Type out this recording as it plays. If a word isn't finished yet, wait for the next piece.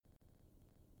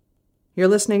You're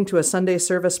listening to a Sunday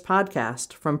service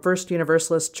podcast from First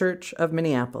Universalist Church of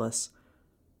Minneapolis.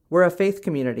 We're a faith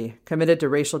community committed to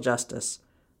racial justice,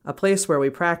 a place where we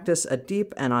practice a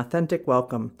deep and authentic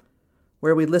welcome,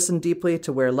 where we listen deeply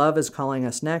to where love is calling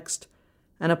us next,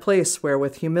 and a place where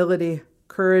with humility,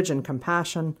 courage, and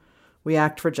compassion, we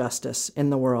act for justice in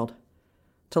the world.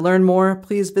 To learn more,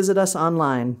 please visit us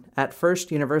online at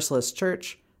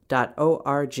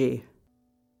firstuniversalistchurch.org.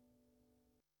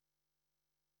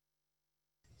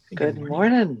 Good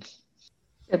morning.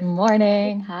 Good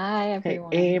morning. Hi, Hey,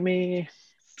 everyone. Amy.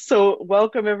 So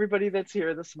welcome everybody that's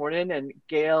here this morning, and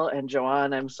Gail and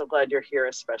Joanne, I'm so glad you're here,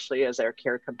 especially as our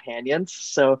care companions.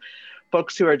 So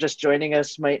folks who are just joining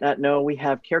us might not know we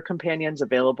have care companions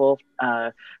available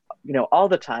all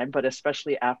the time, but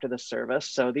especially after the service.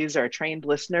 So these are trained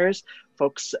listeners,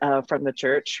 folks from the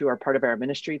church who are part of our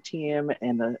ministry team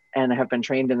and have been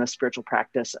trained in the spiritual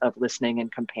practice of listening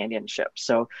and companionship.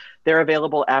 So they're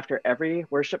available after every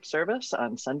worship service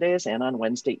on Sundays and on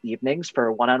Wednesday evenings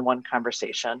for one-on-one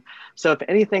conversation. So if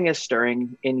anything is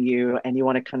stirring in you and you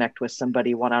want to connect with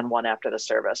somebody one-on-one after the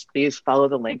service, please follow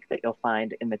the link that you'll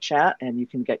find in the chat and you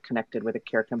can get connected with a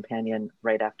care companion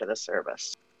right after the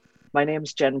service. My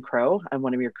name's Jen Crow. I'm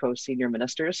one of your co-senior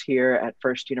ministers here at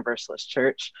First Universalist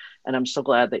Church, and I'm so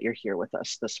glad that you're here with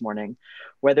us this morning.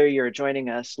 Whether you're joining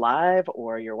us live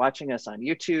or you're watching us on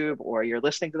YouTube or you're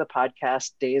listening to the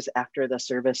podcast days after the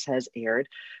service has aired,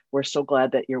 we're so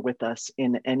glad that you're with us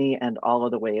in any and all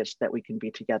of the ways that we can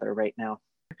be together right now.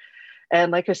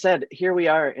 And like I said, here we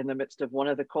are in the midst of one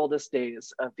of the coldest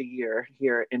days of the year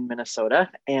here in Minnesota,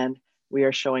 and we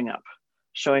are showing up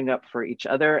for each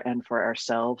other and for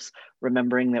ourselves,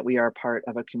 remembering that we are part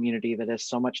of a community that is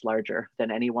so much larger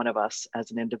than any one of us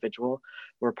as an individual.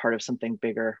 We're part of something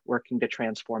bigger, working to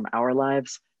transform our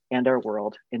lives and our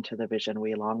world into the vision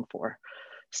we long for.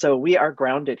 So we are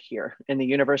grounded here in the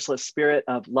universalist spirit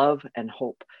of love and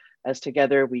hope, as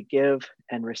together we give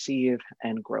and receive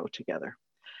and grow together.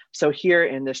 So here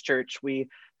in this church, we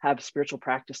have spiritual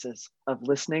practices of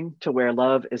listening to where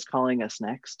love is calling us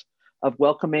next, of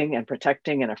welcoming and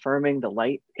protecting and affirming the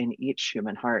light in each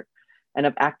human heart, and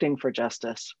of acting for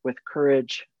justice with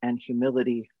courage and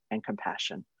humility and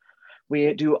compassion.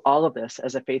 We do all of this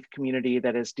as a faith community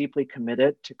that is deeply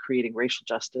committed to creating racial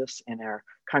justice in our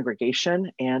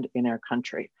congregation and in our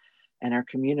country and our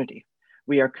community.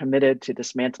 We are committed to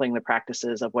dismantling the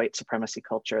practices of white supremacy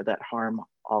culture that harm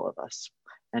all of us,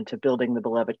 and to building the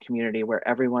beloved community where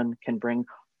everyone can bring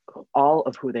all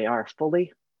of who they are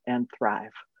fully and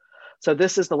thrive. So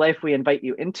this is the life we invite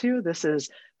you into. This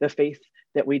is the faith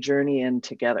that we journey in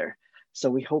together. So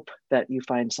we hope that you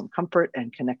find some comfort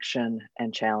and connection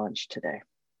and challenge today.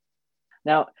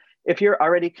 Now, if you're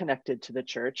already connected to the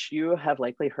church, you have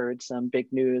likely heard some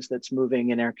big news that's moving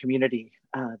in our community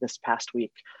this past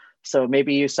week. So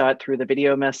maybe you saw it through the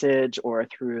video message or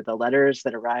through the letters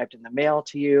that arrived in the mail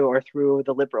to you or through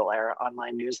the Liberal, our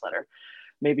online newsletter.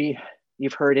 Maybe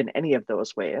you've heard in any of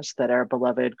those ways that our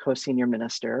beloved co-senior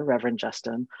minister, Reverend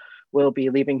Justin, will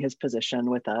be leaving his position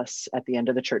with us at the end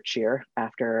of the church year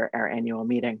after our annual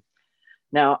meeting.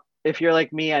 Now, if you're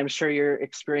like me, I'm sure you're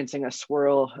experiencing a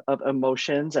swirl of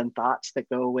emotions and thoughts that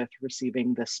go with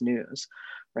receiving this news,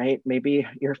 right? Maybe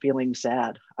you're feeling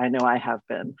sad. I know I have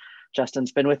been.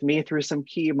 Justin's been with me through some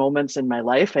key moments in my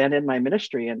life and in my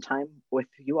ministry and time with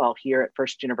you all here at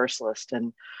First Universalist.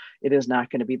 And it is not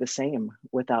going to be the same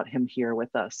without him here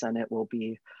with us. And it will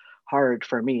be hard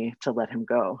for me to let him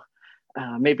go.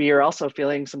 Maybe you're also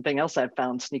feeling something else I've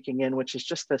found sneaking in, which is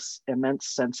just this immense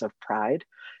sense of pride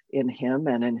in him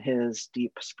and in his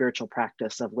deep spiritual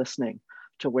practice of listening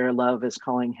to where love is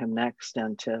calling him next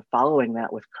and to following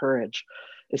that with courage,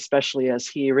 especially as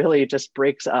he really just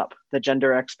breaks up the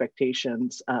gender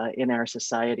expectations in our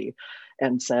society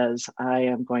and says, I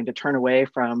am going to turn away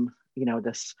from,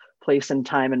 this place and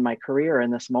time in my career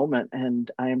in this moment,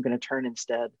 and I am going to turn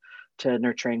instead to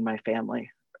nurturing my family,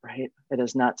 right? It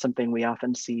is not something we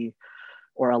often see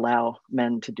or allow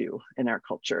men to do in our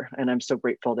culture. And I'm so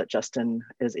grateful that Justin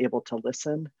is able to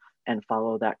listen and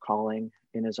follow that calling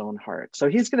in his own heart. So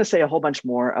he's going to say a whole bunch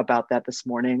more about that this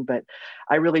morning, but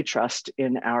I really trust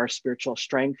in our spiritual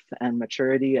strength and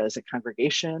maturity as a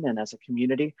congregation and as a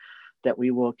community that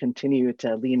we will continue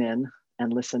to lean in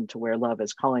and listen to where love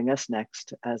is calling us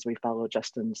next as we follow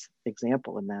Justin's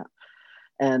example in that.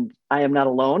 And I am not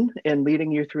alone in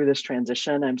leading you through this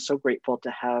transition. I'm so grateful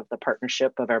to have the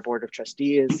partnership of our board of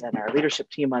trustees and our leadership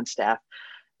team on staff.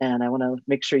 And I want to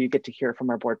make sure you get to hear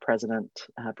from our board president,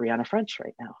 Brianna French,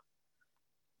 right now.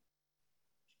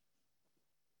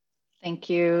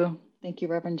 Thank you. Thank you,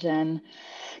 Reverend Jen.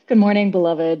 Good morning,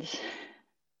 beloveds.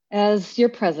 As your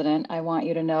president, I want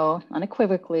you to know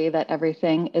unequivocally that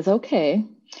everything is okay,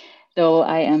 though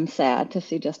I am sad to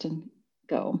see Justin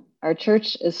go. Our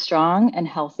church is strong and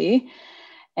healthy,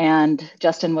 and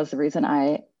Justin was the reason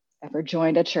I ever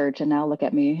joined a church, and now look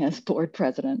at me as board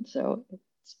president. So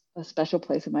it's a special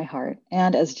place in my heart.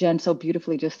 And as Jen so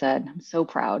beautifully just said, I'm so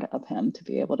proud of him to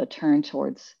be able to turn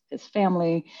towards his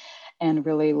family and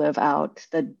really live out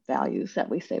the values that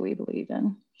we say we believe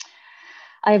in.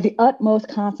 I have the utmost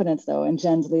confidence, though, in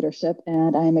Jen's leadership,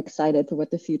 and I am excited for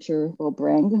what the future will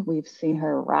bring. We've seen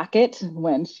her rocket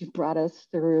when she brought us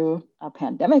through a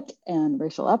pandemic and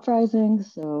racial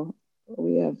uprisings. So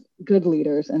we have good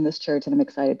leaders in this church, and I'm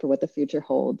excited for what the future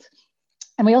holds.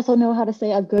 And we also know how to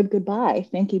say a good goodbye.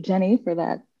 Thank you, Jenny, for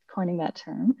that, coining that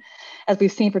term, as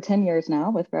we've seen for 10 years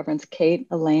now with Reverends Kate,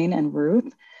 Elaine, and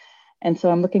Ruth. And so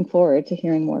I'm looking forward to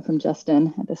hearing more from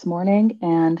Justin this morning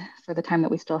and for the time that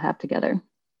we still have together.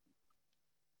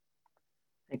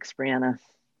 Thanks, Brianna.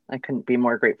 I couldn't be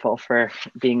more grateful for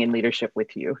being in leadership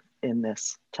with you in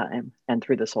this time and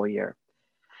through this whole year.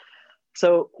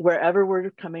 So wherever we're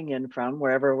coming in from,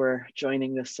 wherever we're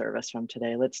joining this service from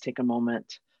today, let's take a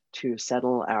moment to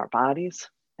settle our bodies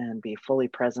and be fully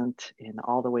present in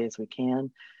all the ways we can,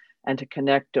 and to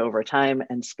connect over time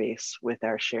and space with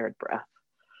our shared breath.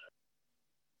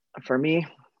 For me,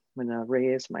 I'm gonna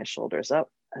raise my shoulders up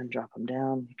and drop them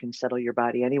down. You can settle your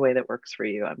body any way that works for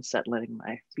you. I'm settling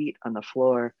my feet on the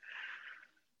floor,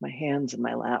 my hands in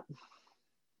my lap. You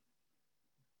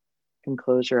can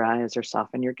close your eyes or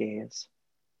soften your gaze,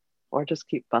 or just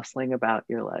keep bustling about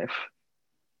your life.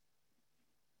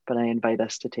 But I invite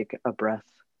us to take a breath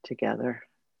together.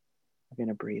 We're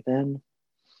gonna breathe in,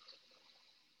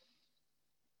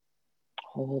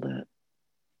 hold it,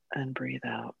 and breathe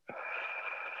out.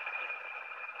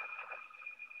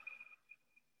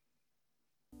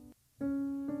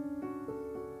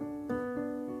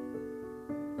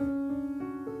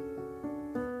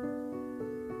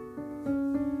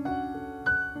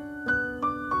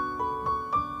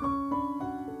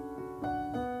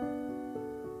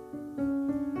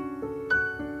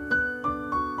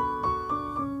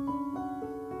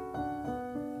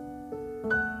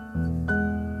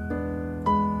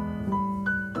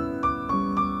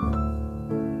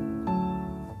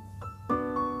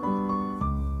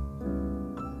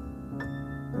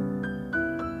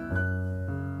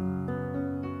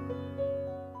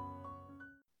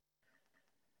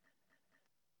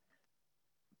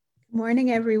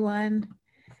 Morning, everyone.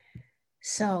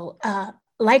 So,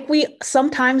 like we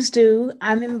sometimes do,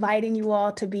 I'm inviting you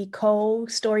all to be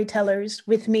co-storytellers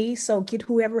with me. So get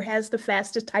whoever has the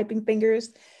fastest typing fingers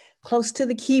close to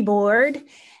the keyboard,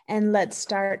 and let's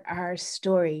start our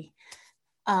story.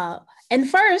 And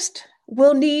first,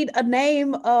 we'll need a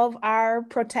name of our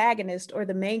protagonist or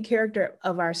the main character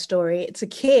of our story. It's a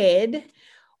kid.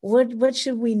 What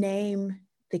should we name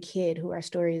the kid who our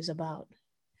story is about?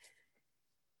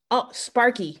 Oh,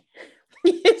 Sparky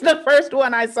is the first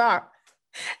one I saw.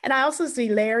 And I also see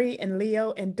Larry and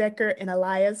Leo and Decker and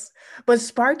Elias. But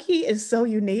Sparky is so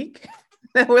unique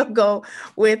that we'll go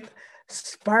with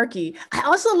Sparky. I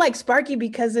also like Sparky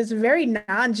because it's very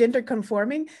non-gender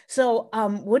conforming. So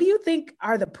what do you think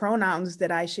are the pronouns that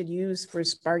I should use for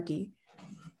Sparky?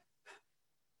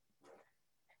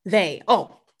 They.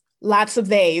 Oh, lots of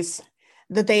theys.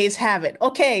 The theys have it.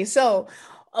 Okay, so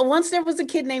once there was a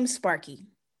kid named Sparky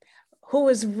who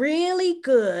was really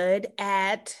good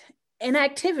at an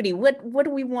activity. What do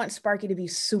we want Sparky to be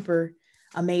super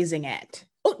amazing at?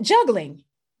 Oh, juggling.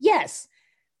 Yes.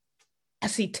 I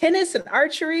see tennis and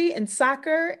archery and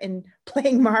soccer and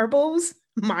playing marbles,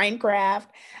 Minecraft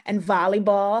and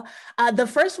volleyball. The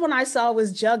first one I saw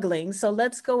was juggling. So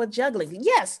let's go with juggling.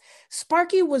 Yes,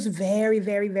 Sparky was very,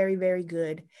 very, very, very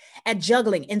good at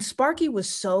juggling. And Sparky was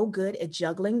so good at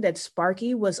juggling that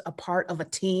Sparky was a part of a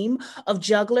team of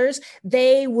jugglers.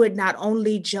 They would not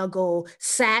only juggle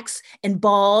sacks and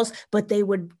balls, but they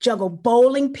would juggle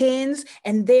bowling pins.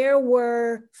 And there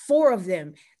were 4 of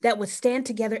them that would stand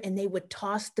together and they would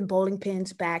toss the bowling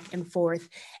pins back and forth.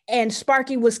 And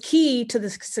Sparky was key to the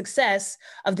success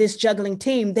of this juggling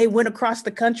team. They went across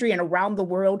the country and around the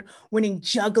world winning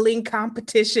juggling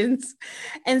competitions.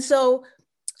 And so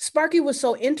Sparky was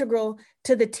so integral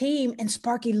to the team, and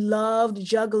Sparky loved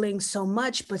juggling so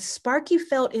much, but Sparky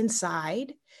felt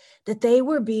inside that they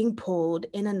were being pulled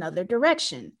in another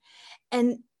direction.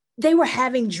 And they were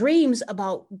having dreams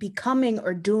about becoming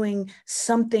or doing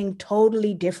something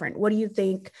totally different. What do you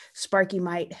think Sparky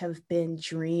might have been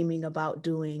dreaming about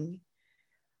doing?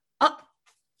 Oh,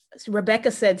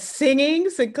 Rebecca said singing.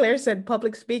 Sinclair said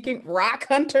public speaking. Rock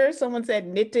hunter. Someone said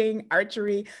knitting,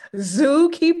 archery,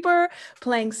 zookeeper,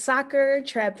 playing soccer,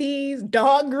 trapeze,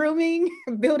 dog grooming,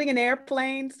 building an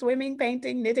airplane, swimming,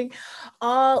 painting, knitting.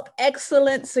 All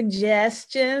excellent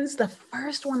suggestions. The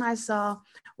first one I saw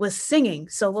was singing.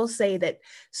 So we'll say that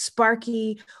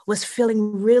Sparky was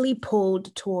feeling really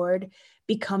pulled toward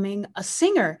becoming a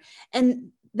singer.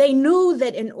 And they knew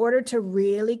that in order to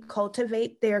really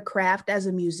cultivate their craft as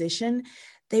a musician,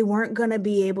 they weren't going to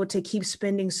be able to keep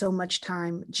spending so much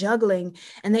time juggling.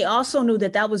 And they also knew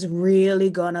that that was really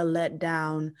going to let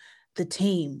down the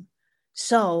team.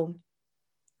 So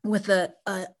with a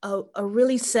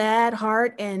really sad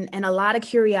heart and a lot of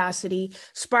curiosity,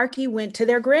 Sparky went to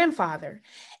their grandfather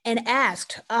and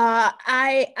asked,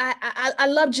 I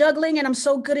love juggling and I'm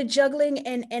so good at juggling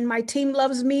and my team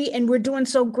loves me and we're doing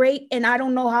so great. And I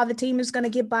don't know how the team is going to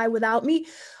get by without me.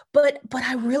 But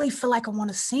I really feel like I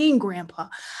want to sing, Grandpa.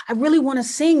 I really want to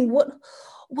sing.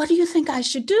 What do you think I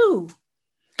should do?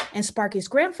 And Sparky's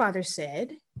grandfather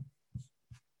said,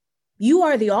 you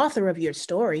are the author of your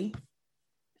story.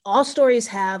 All stories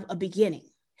have a beginning.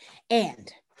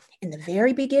 And in the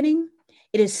very beginning,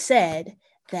 it is said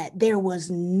that there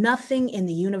was nothing in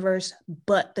the universe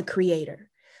but the Creator,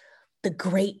 the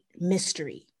great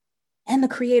mystery. And the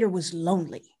Creator was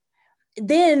lonely.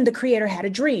 Then the Creator had a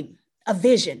dream, a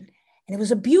vision, and it was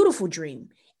a beautiful dream.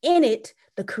 In it,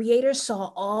 the Creator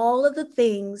saw all of the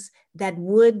things that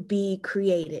would be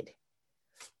created.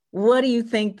 What do you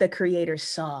think the Creator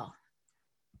saw?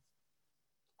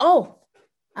 Oh,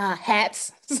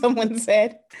 hats, someone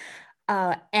said.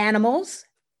 Animals,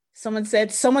 someone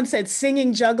said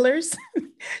singing jugglers,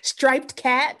 striped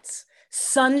cats,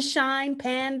 sunshine,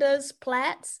 pandas,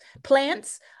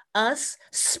 plants, us,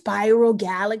 spiral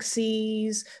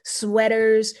galaxies,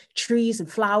 sweaters, trees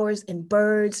and flowers and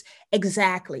birds.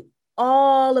 Exactly.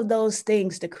 All of those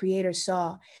things the Creator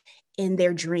saw in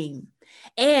their dream.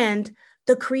 And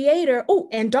the Creator,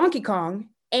 and Donkey Kong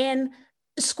and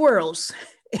squirrels.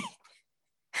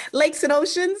 Lakes and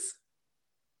oceans.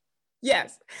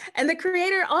 Yes. And the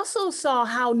Creator also saw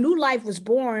how new life was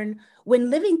born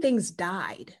when living things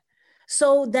died,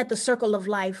 so that the circle of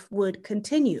life would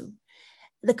continue.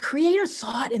 The Creator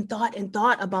thought and thought and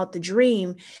thought about the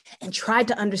dream and tried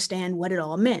to understand what it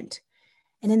all meant.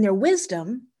 And in their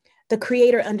wisdom, the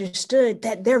Creator understood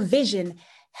that their vision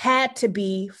had to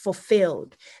be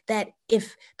fulfilled, that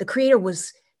if the Creator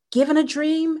was given a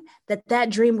dream, that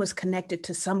dream was connected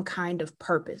to some kind of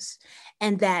purpose,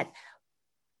 and that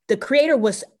the Creator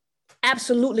was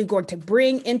absolutely going to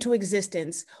bring into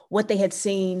existence what they had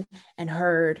seen and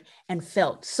heard and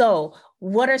felt. So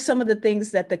what are some of the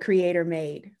things that the Creator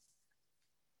made?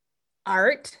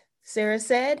 Art, Sarah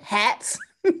said. Hats,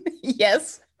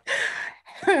 yes.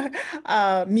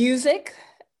 Music,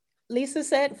 Lisa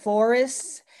said.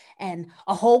 Forests, and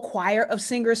a whole choir of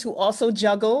singers who also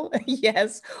juggle.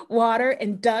 Yes, water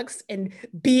and ducks and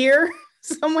beer,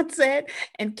 someone said,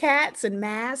 and cats and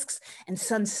masks and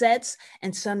sunsets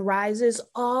and sunrises,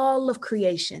 all of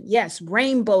creation. Yes,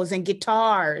 rainbows and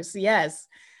guitars. Yes,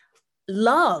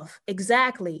 love,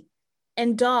 exactly.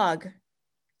 And dog/God,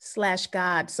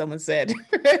 someone said.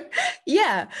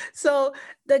 Yeah, so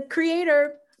the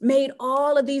Creator made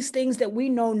all of these things that we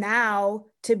know now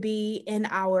to be in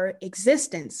our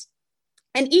existence.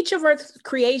 And each of our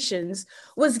creations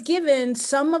was given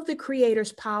some of the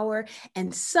Creator's power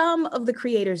and some of the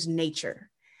Creator's nature.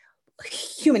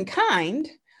 Humankind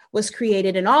was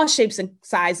created in all shapes and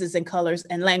sizes and colors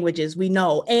and languages we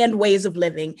know, and ways of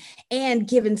living, and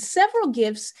given several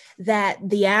gifts that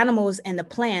the animals and the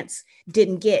plants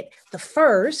didn't get. The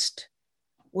first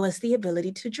was the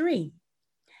ability to dream.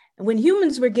 And when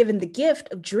humans were given the gift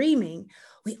of dreaming,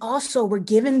 we also were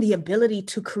given the ability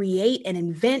to create and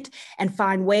invent and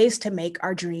find ways to make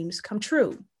our dreams come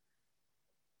true.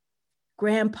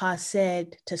 Grandpa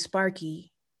said to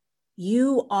Sparky,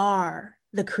 you are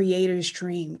the Creator's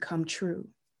dream come true.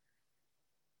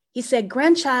 He said,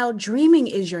 grandchild, dreaming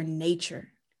is your nature.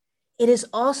 It is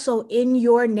also in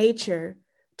your nature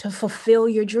to fulfill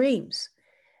your dreams.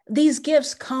 These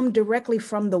gifts come directly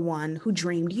from the one who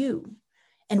dreamed you.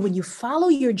 And when you follow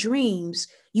your dreams,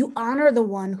 you honor the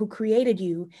one who created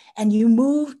you and you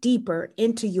move deeper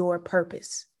into your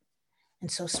purpose. And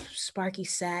so Sparky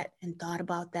sat and thought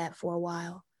about that for a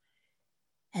while.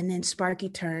 And then Sparky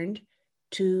turned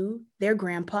to their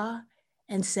grandpa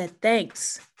and said,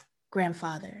 thanks,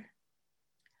 grandfather.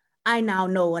 I now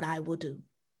know what I will do.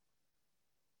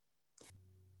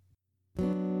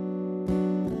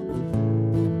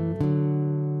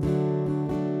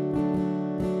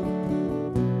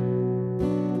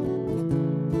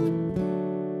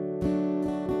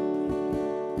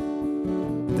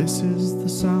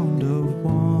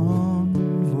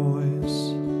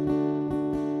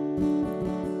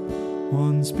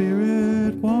 One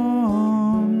spirit,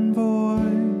 one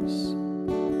voice,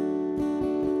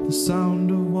 the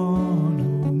sound of one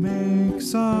who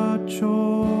makes a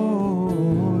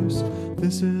choice.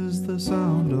 This is the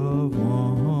sound of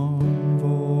one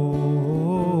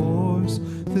voice.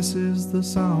 This is the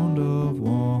sound of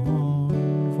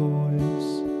one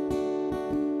voice.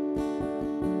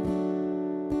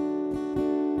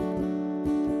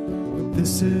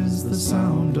 This is the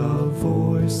sound of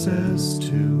voices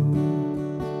too.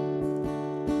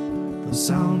 The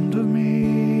sound of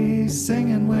me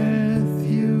singing with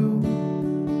you,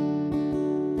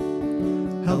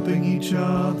 helping each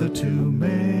other to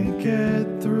make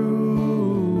it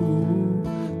through.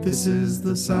 This is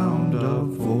the sound of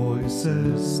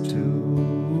voices too.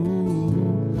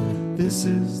 This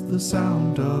is the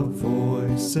sound of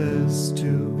voices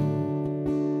too.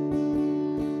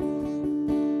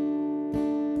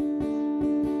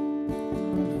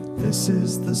 This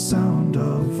is the sound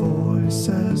of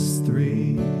voices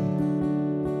three,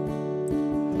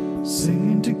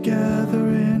 singing together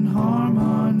in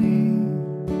harmony,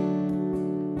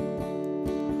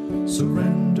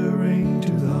 surrendering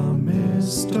to the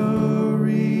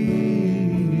mystery.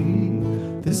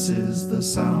 This is the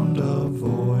sound of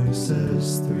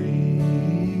voices three.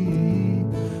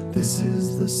 This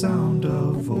is the sound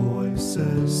of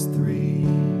voices three.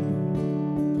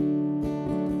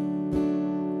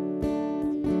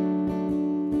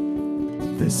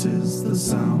 This is the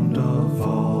sound of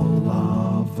all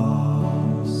of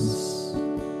us,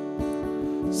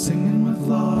 singing with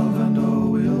love and a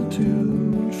will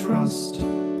to trust.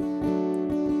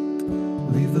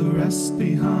 Leave the rest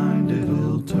behind,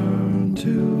 it'll turn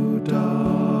to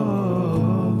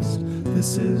dust.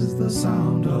 This is the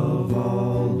sound of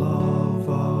all of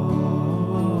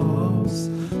us.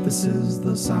 This is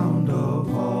the sound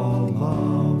of all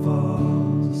of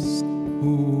us.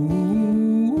 Ooh.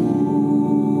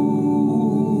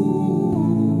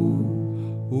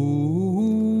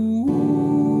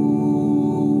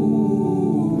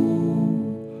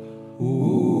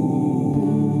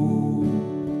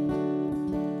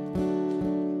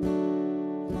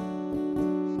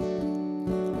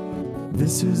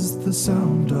 This is the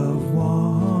sound of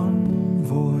one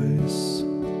voice,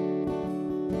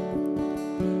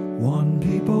 one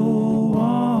people,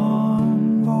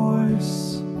 one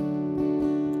voice,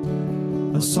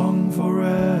 a song for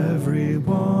every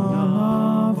one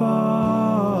of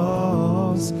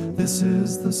us. This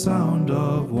is the sound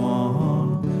of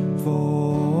one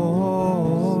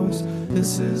voice.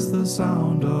 This is the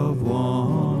sound of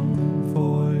one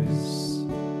voice.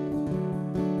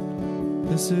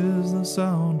 This is the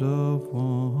sound of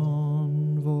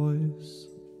one voice.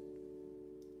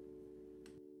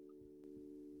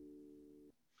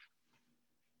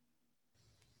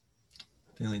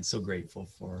 Feeling so grateful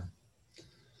for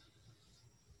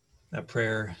that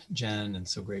prayer, Jen, and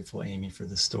so grateful, Amy, for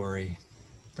the story,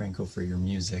 Franco, for your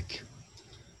music,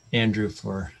 Andrew,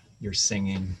 for your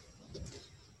singing.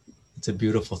 It's a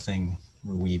beautiful thing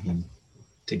we're weaving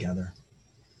together.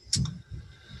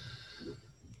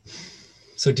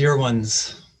 So, dear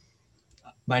ones,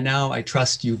 by now I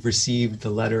trust you've received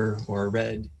the letter or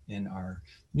read in our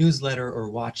newsletter or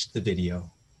watched the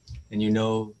video, and you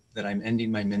know that I'm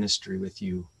ending my ministry with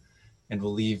you and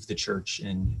will leave the church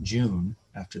in June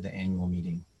after the annual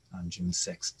meeting on June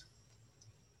 6th.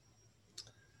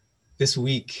 This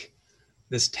week,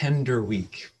 this tender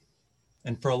week,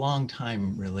 and for a long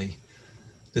time really,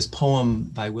 this poem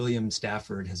by William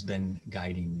Stafford has been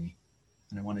guiding me.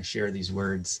 And I want to share these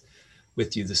words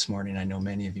with you this morning. I know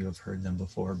many of you have heard them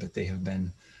before, but they have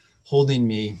been holding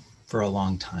me for a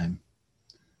long time.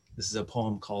 This is a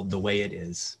poem called The Way It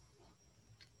Is.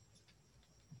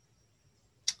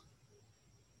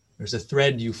 There's a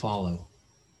thread you follow.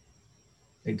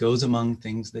 It goes among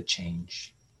things that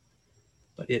change,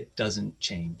 but it doesn't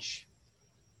change.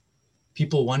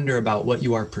 People wonder about what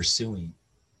you are pursuing.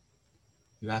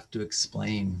 You have to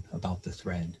explain about the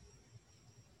thread,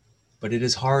 but it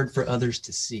is hard for others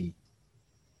to see.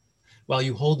 While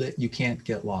you hold it, you can't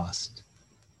get lost.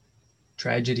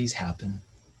 Tragedies happen.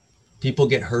 People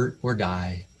get hurt or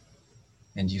die,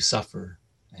 and you suffer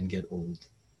and get old.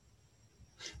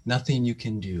 Nothing you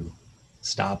can do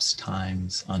stops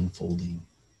time's unfolding.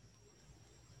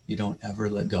 You don't ever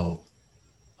let go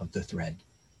of the thread.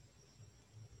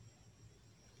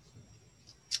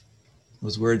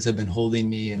 Those words have been holding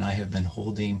me, and I have been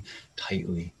holding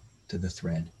tightly to the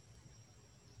thread.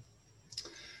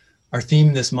 Our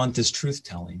theme this month is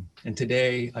truth-telling, and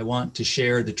today I want to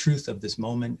share the truth of this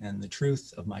moment and the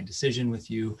truth of my decision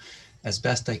with you as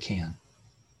best I can.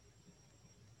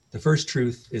 The first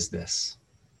truth is this: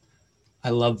 I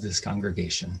love this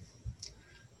congregation.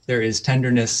 There is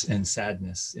tenderness and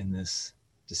sadness in this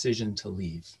decision to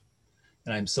leave.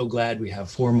 And I'm so glad we have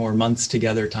 4 more months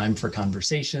together, time for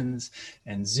conversations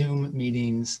and Zoom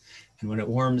meetings. And when it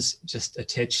warms just a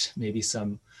titch, maybe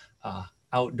some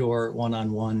outdoor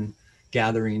one-on-one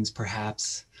gatherings,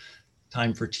 perhaps,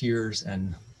 time for tears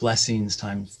and blessings,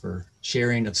 time for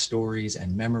sharing of stories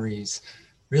and memories,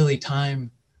 really time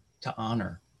to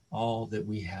honor all that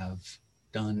we have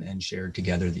done and shared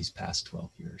together these past 12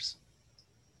 years.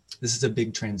 This is a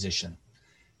big transition,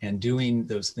 and doing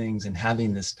those things and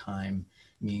having this time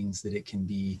means that it can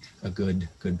be a good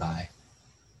goodbye.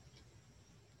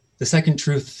 The second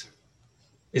truth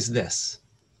is this: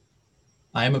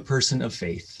 I am a person of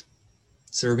faith,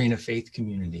 serving a faith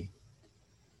community,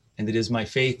 and it is my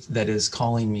faith that is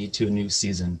calling me to a new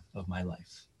season of my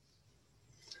life.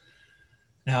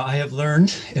 Now, I have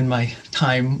learned in my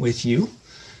time with you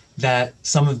that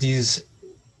some of these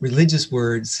religious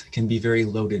words can be very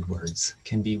loaded words,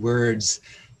 can be words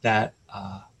that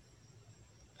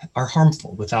are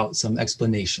harmful without some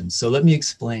explanation. So let me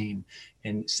explain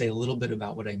and say a little bit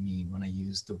about what I mean when I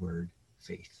use the word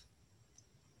faith.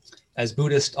 As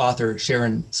Buddhist author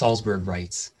Sharon Salzberg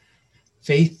writes,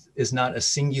 faith is not a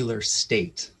singular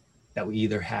state that we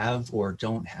either have or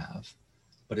don't have,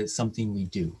 but it's something we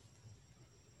do.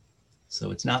 So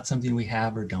it's not something we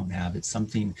have or don't have, it's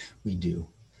something we do.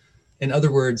 In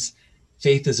other words,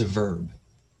 faith is a verb.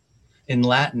 In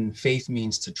Latin, faith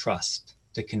means to trust,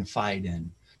 to confide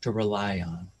in, to rely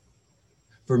on.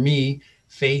 For me,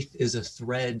 faith is a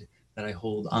thread that I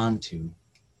hold on to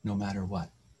no matter what.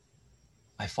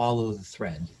 I follow the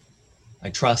thread. I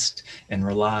trust and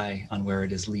rely on where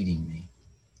it is leading me.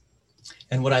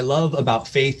 And what I love about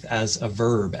faith as a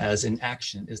verb, as an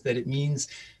action, is that it means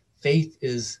faith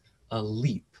is a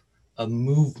leap, a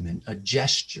movement, a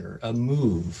gesture, a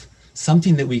move,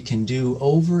 something that we can do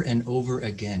over and over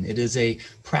again. It is a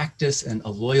practice and a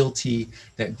loyalty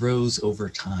that grows over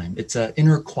time. It's an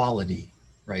inner quality,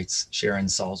 writes Sharon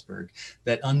Salzberg,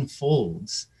 that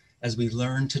unfolds as we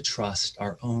learn to trust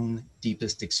our own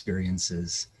deepest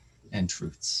experiences and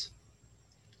truths.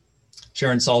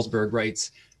 Sharon Salzberg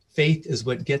writes, faith is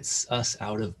what gets us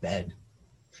out of bed.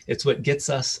 It's what gets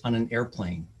us on an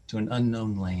airplane to an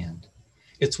unknown land.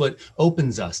 It's what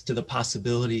opens us to the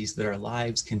possibilities that our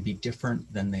lives can be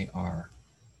different than they are.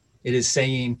 It is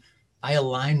saying, I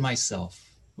align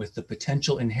myself with the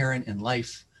potential inherent in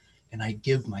life, and I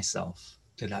give myself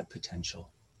to that potential.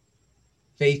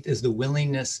 Faith is the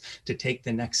willingness to take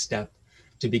the next step,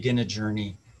 to begin a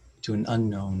journey to an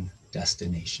unknown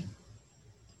destination.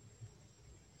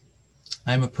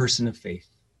 I'm a person of faith,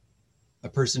 a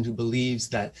person who believes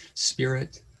that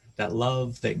spirit, that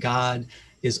love, that God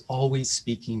is always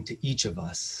speaking to each of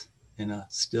us in a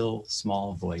still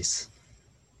small voice,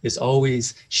 is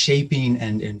always shaping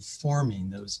and informing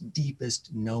those deepest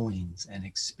knowings and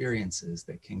experiences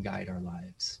that can guide our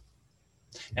lives.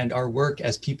 And our work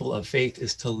as people of faith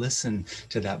is to listen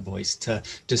to that voice, to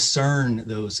discern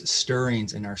those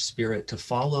stirrings in our spirit, to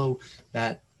follow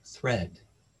that thread,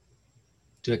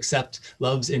 to accept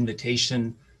love's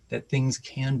invitation that things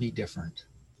can be different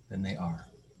than they are.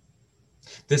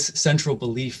 This central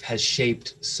belief has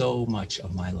shaped so much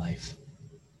of my life.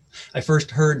 I first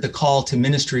heard the call to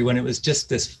ministry when it was just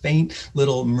this faint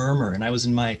little murmur, and I was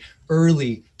in my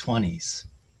early 20s.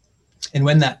 And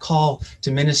when that call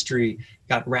to ministry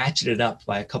got ratcheted up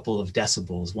by a couple of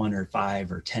decibels, 1 or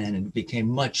 5 or 10, and it became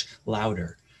much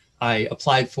louder, I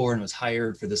applied for and was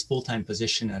hired for this full-time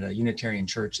position at a Unitarian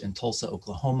church in Tulsa,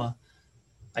 Oklahoma.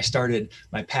 I started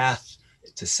my path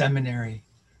to seminary.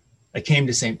 I came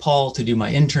to St. Paul to do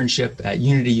my internship at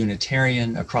Unity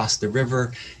Unitarian across the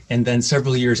river. And then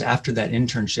several years after that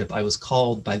internship, I was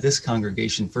called by this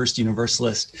congregation, First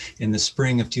Universalist, in the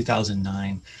spring of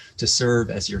 2009 to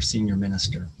serve as your senior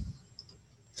minister.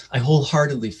 I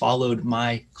wholeheartedly followed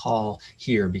my call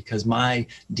here because my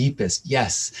deepest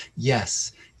yes,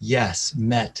 yes, yes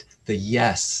met the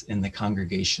yes in the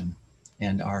congregation,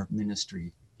 and our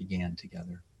ministry began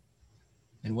together.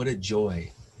 And what a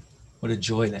joy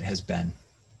that has been.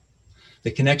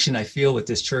 The connection I feel with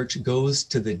this church goes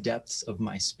to the depths of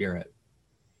my spirit.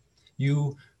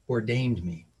 You ordained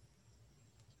me.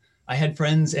 I had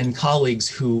friends and colleagues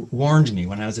who warned me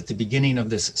when I was at the beginning of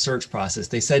this search process.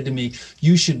 They said to me,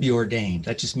 you should be ordained.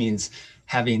 That just means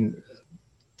having,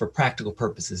 for practical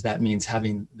purposes, that means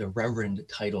having the reverend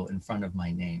title in front of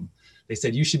my name. They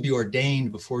said, you should be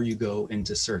ordained before you go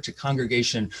into search. A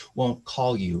congregation won't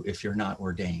call you if you're not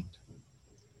ordained.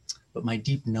 But my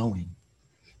deep knowing,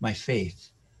 my faith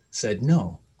said,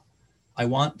 no, I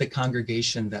want the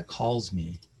congregation that calls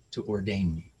me to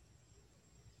ordain me.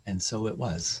 And so it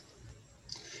was.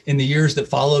 In the years that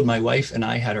followed, my wife and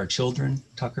I had our children,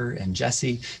 Tucker and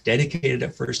Jesse, dedicated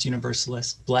at First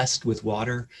Universalist, blessed with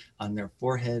water on their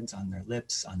foreheads, on their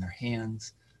lips, on their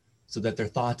hands, so that their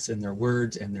thoughts and their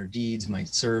words and their deeds might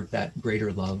serve that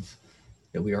greater love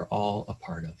that we are all a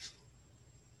part of.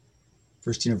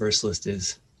 First Universalist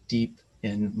is deep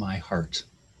in my heart.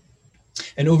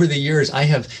 And over the years, I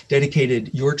have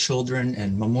dedicated your children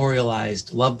and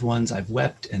memorialized loved ones. I've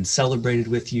wept and celebrated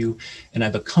with you, and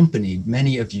I've accompanied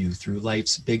many of you through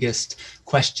life's biggest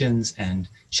questions and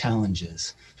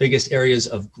challenges, biggest areas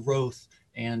of growth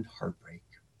and heartbreak.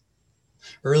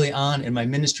 Early on in my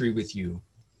ministry with you,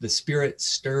 the Spirit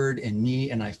stirred in me,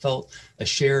 and I felt a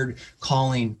shared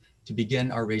calling to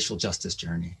begin our racial justice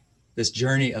journey, this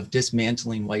journey of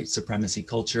dismantling white supremacy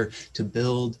culture to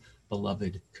build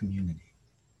beloved community.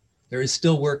 There is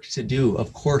still work to do,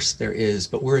 of course there is,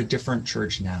 but we're a different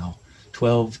church now,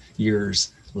 12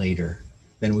 years later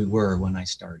than we were when I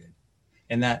started.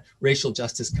 And that racial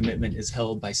justice commitment is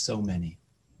held by so many.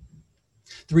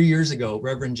 3 years ago,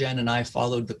 Reverend Jen and I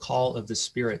followed the call of the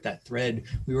Spirit, that thread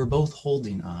we were both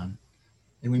holding on,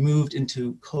 and we moved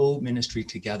into co-ministry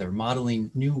together, modeling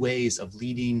new ways of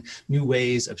leading, new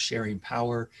ways of sharing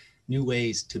power, new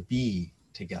ways to be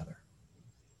together.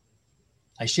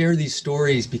 I share these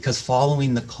stories because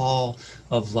following the call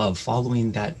of love,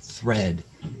 following that thread,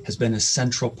 has been a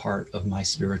central part of my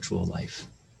spiritual life,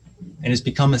 and has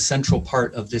become a central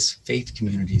part of this faith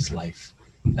community's life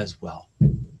as well.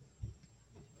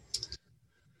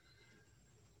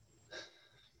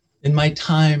 In my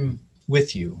time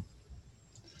with you,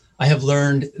 I have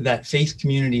learned that faith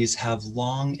communities have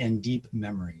long and deep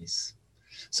memories.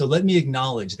 So let me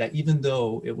acknowledge that even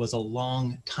though it was a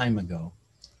long time ago,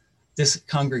 this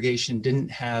congregation didn't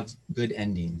have good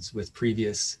endings with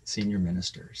previous senior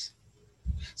ministers.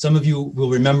 Some of you will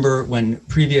remember when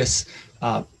previous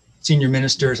senior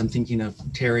ministers, I'm thinking of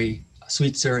Terry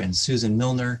Sweetser and Susan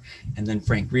Milner, and then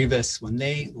Frank Rivas, when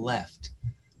they left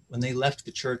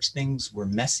the church, things were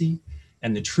messy,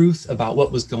 and the truth about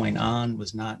what was going on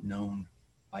was not known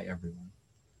by everyone.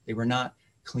 They were not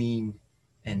clean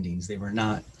endings. They were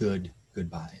not good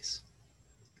goodbyes.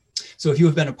 So if you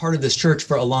have been a part of this church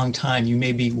for a long time, you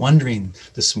may be wondering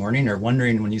this morning, or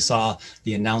wondering when you saw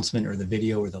the announcement or the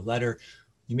video or the letter,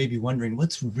 you may be wondering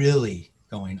what's really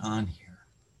going on here.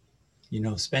 You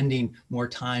know, spending more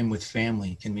time with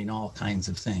family can mean all kinds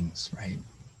of things, right?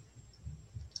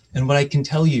 And what I can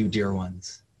tell you, dear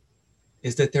ones,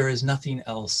 is that there is nothing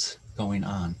else going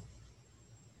on.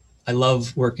 I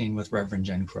love working with Reverend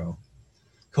Jen Crow.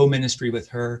 Co-ministry with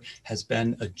her has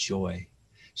been a joy.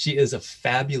 She is a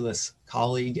fabulous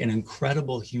colleague, an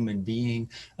incredible human being,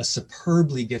 a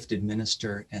superbly gifted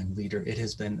minister and leader. It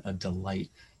has been a delight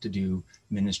to do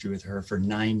ministry with her for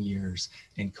 9 years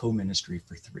and co-ministry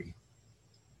for 3.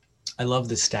 I love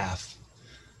the staff.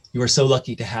 You are so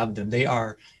lucky to have them. They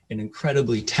are an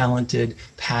incredibly talented,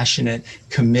 passionate,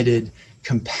 committed,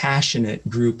 compassionate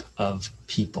group of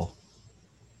people.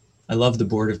 I love the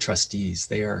board of trustees.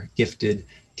 They are gifted,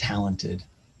 talented,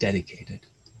 dedicated.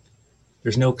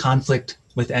 There's no conflict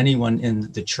with anyone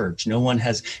in the church. No one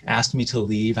has asked me to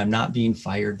leave. I'm not being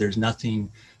fired. There's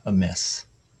nothing amiss.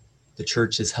 The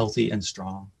church is healthy and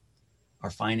strong. Our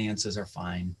finances are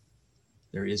fine.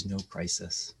 There is no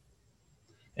crisis.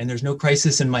 And there's no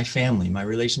crisis in my family. My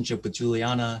relationship with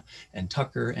Juliana and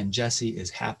Tucker and Jesse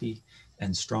is happy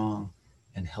and strong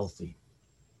and healthy.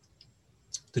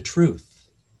 The truth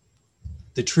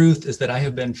is that I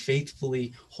have been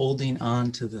faithfully holding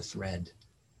on to the thread,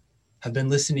 have been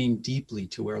listening deeply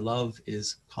to where love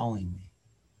is calling me.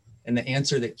 And the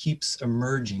answer that keeps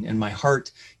emerging in my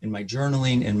heart, in my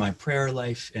journaling, in my prayer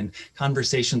life, and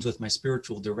conversations with my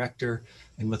spiritual director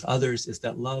and with others is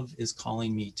that love is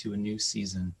calling me to a new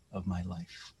season of my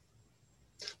life.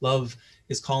 Love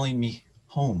is calling me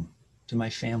home to my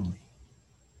family.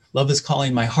 Love is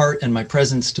calling my heart and my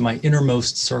presence to my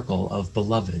innermost circle of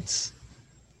beloveds.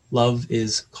 Love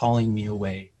is calling me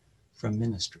away from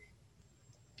ministry.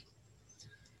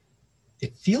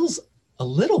 It feels a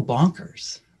little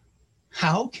bonkers.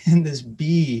 How can this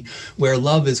be where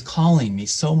love is calling me?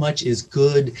 So much is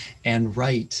good and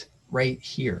right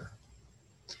here.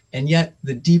 And yet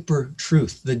the deeper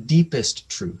truth, the deepest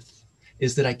truth,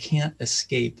 is that I can't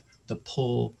escape the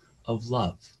pull of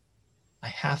love. I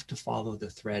have to follow the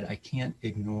thread. I can't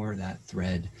ignore that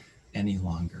thread any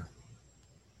longer.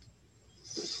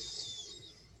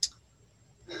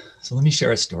 So let me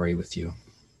share a story with you.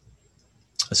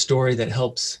 A story that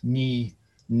helps me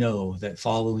know that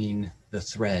following the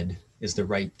thread is the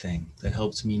right thing, that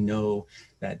helps me know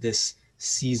that this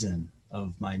season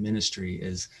of my ministry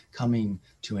is coming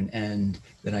to an end,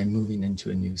 that I'm moving into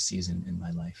a new season in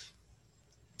my life.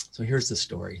 So here's the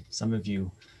story. Some of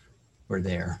you were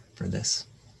there for this.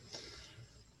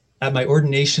 At my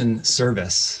ordination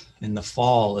service in the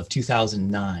fall of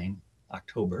 2009,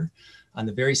 October, on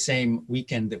the very same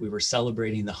weekend that we were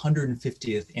celebrating the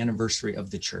 150th anniversary of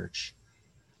the church,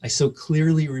 I so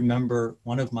clearly remember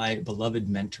one of my beloved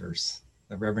mentors,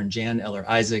 the Reverend Jan Eller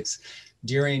Isaacs,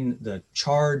 during the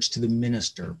charge to the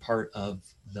minister part of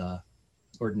the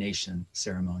ordination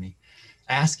ceremony,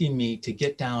 asking me to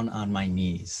get down on my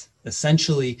knees,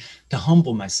 essentially to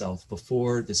humble myself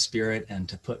before the Spirit and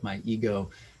to put my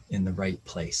ego in the right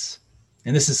place.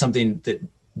 And this is something that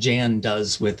Jan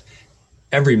does with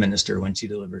every minister when she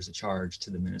delivers a charge to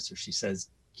the minister. She says,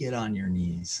 get on your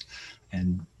knees.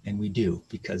 And we do,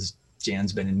 because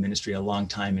Jan's been in ministry a long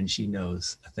time and she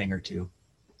knows a thing or two.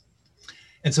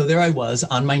 And so there I was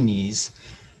on my knees,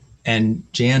 and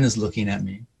Jan is looking at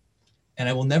me. And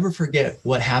I will never forget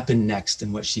what happened next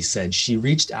and what she said. She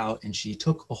reached out and she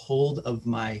took a hold of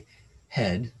my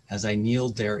head as I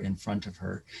kneeled there in front of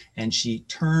her. And she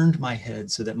turned my head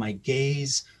so that my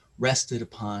gaze rested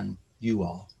upon you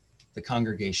all, the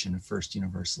congregation of First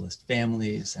Universalist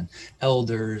families and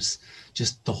elders,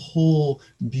 just the whole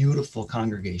beautiful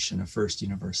congregation of First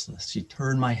Universalists. She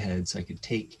turned my head so I could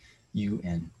take you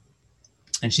in.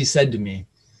 And she said to me,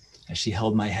 as she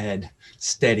held my head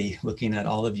steady, looking at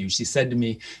all of you, she said to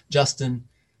me, Justin,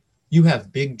 you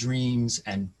have big dreams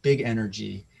and big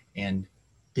energy and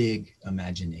big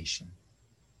imagination.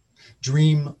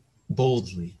 Dream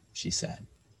boldly, she said.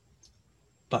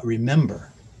 But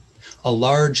remember, a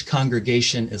large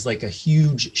congregation is like a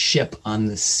huge ship on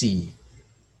the sea.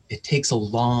 It takes a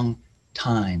long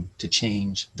time to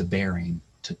change the bearing,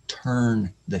 to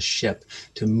turn the ship,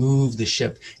 to move the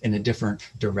ship in a different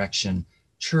direction.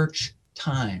 Church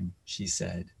time, she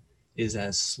said, is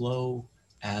as slow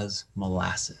as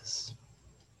molasses.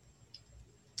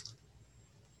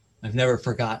 I've never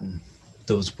forgotten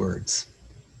those words.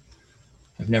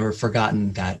 I've never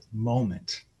forgotten that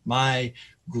moment. My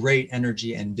great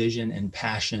energy and vision and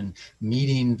passion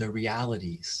meeting the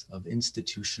realities of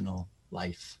institutional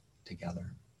life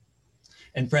together.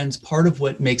 And friends, part of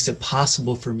what makes it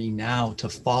possible for me now to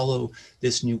follow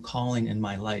this new calling in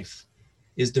my life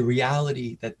is the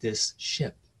reality that this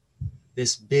ship,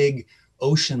 this big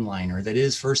ocean liner that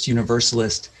is First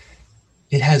Universalist,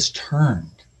 it has turned.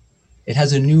 It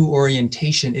has a new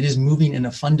orientation. It is moving in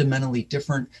a fundamentally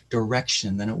different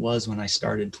direction than it was when I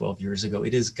started 12 years ago.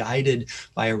 It is guided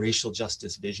by a racial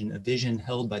justice vision, a vision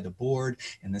held by the board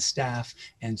and the staff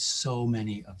and so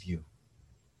many of you.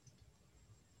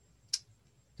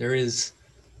 There is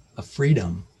a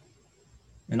freedom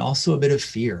and also a bit of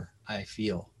fear, I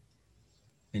feel,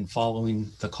 in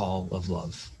following the call of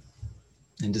love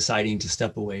and deciding to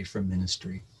step away from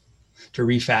ministry, to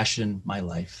refashion my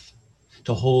life,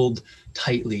 to hold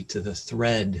tightly to the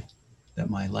thread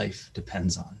that my life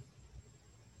depends on.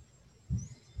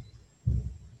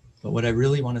 But what I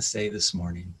really want to say this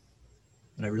morning,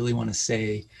 what I really want to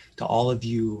say to all of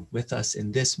you with us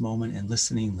in this moment and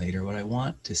listening later, what I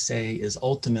want to say is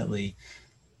ultimately,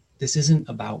 this isn't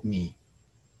about me.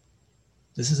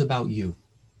 This is about you.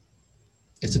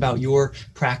 It's about your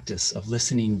practice of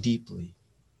listening deeply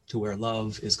to where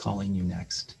love is calling you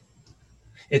next.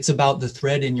 It's about the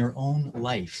thread in your own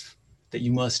life that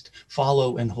you must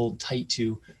follow and hold tight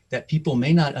to that people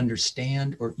may not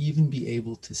understand or even be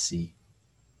able to see.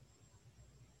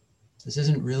 This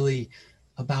isn't really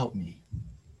about me.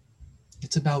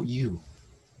 It's about you.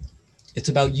 It's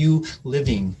about you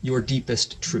living your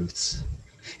deepest truths.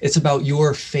 It's about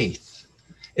your faith.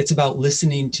 It's about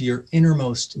listening to your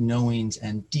innermost knowings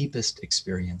and deepest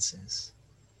experiences.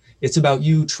 It's about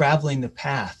you traveling the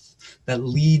path that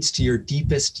leads to your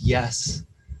deepest yes,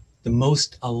 the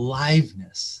most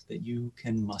aliveness that you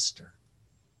can muster.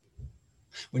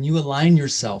 When you align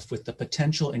yourself with the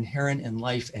potential inherent in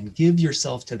life and give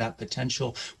yourself to that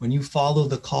potential, when you follow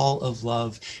the call of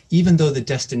love, even though the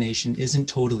destination isn't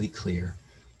totally clear,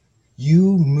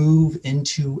 you move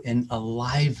into an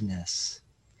aliveness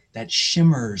that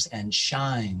shimmers and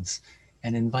shines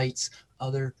and invites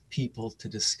other people to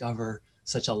discover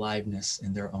such aliveness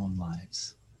in their own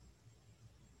lives.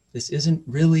 This isn't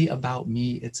really about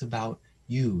me, it's about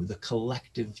you, the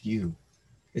collective you.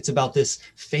 It's about this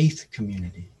faith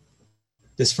community,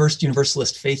 this First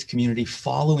Universalist faith community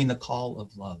following the call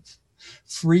of love,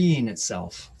 freeing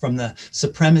itself from the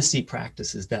supremacy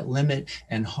practices that limit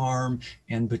and harm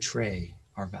and betray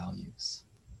our values.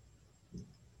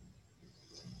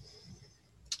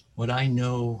 What I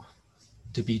know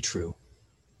to be true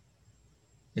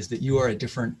is that you are a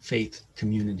different faith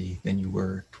community than you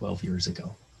were 12 years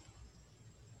ago.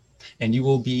 And you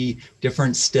will be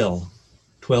different still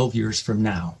 12 years from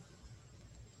now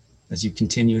as you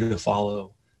continue to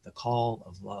follow the call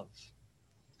of love,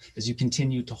 as you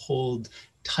continue to hold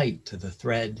tight to the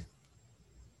thread,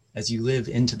 as you live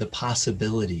into the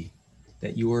possibility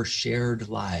that your shared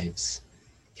lives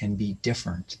can be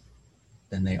different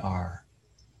than they are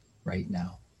right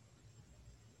now.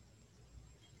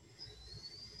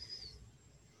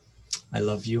 I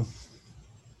love you.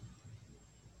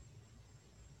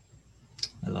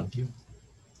 I love you.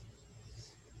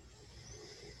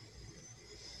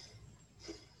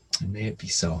 And may it be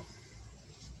so.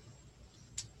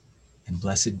 And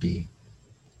blessed be.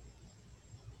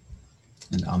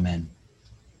 And amen.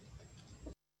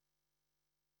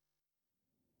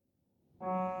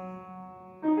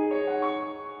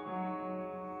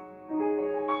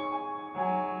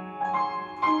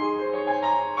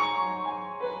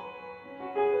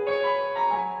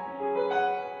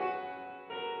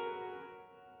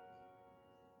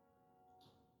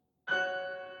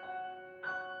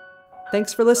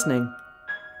 Thanks for listening.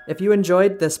 If you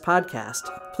enjoyed this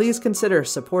podcast, please consider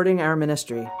supporting our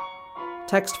ministry.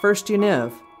 Text First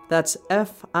Univ, that's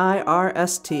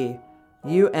FIRST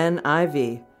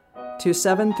UNIV, to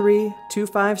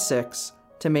 73256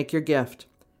 to make your gift.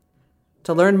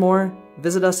 To learn more,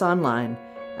 visit us online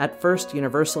at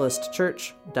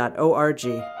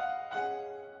firstuniversalistchurch.org.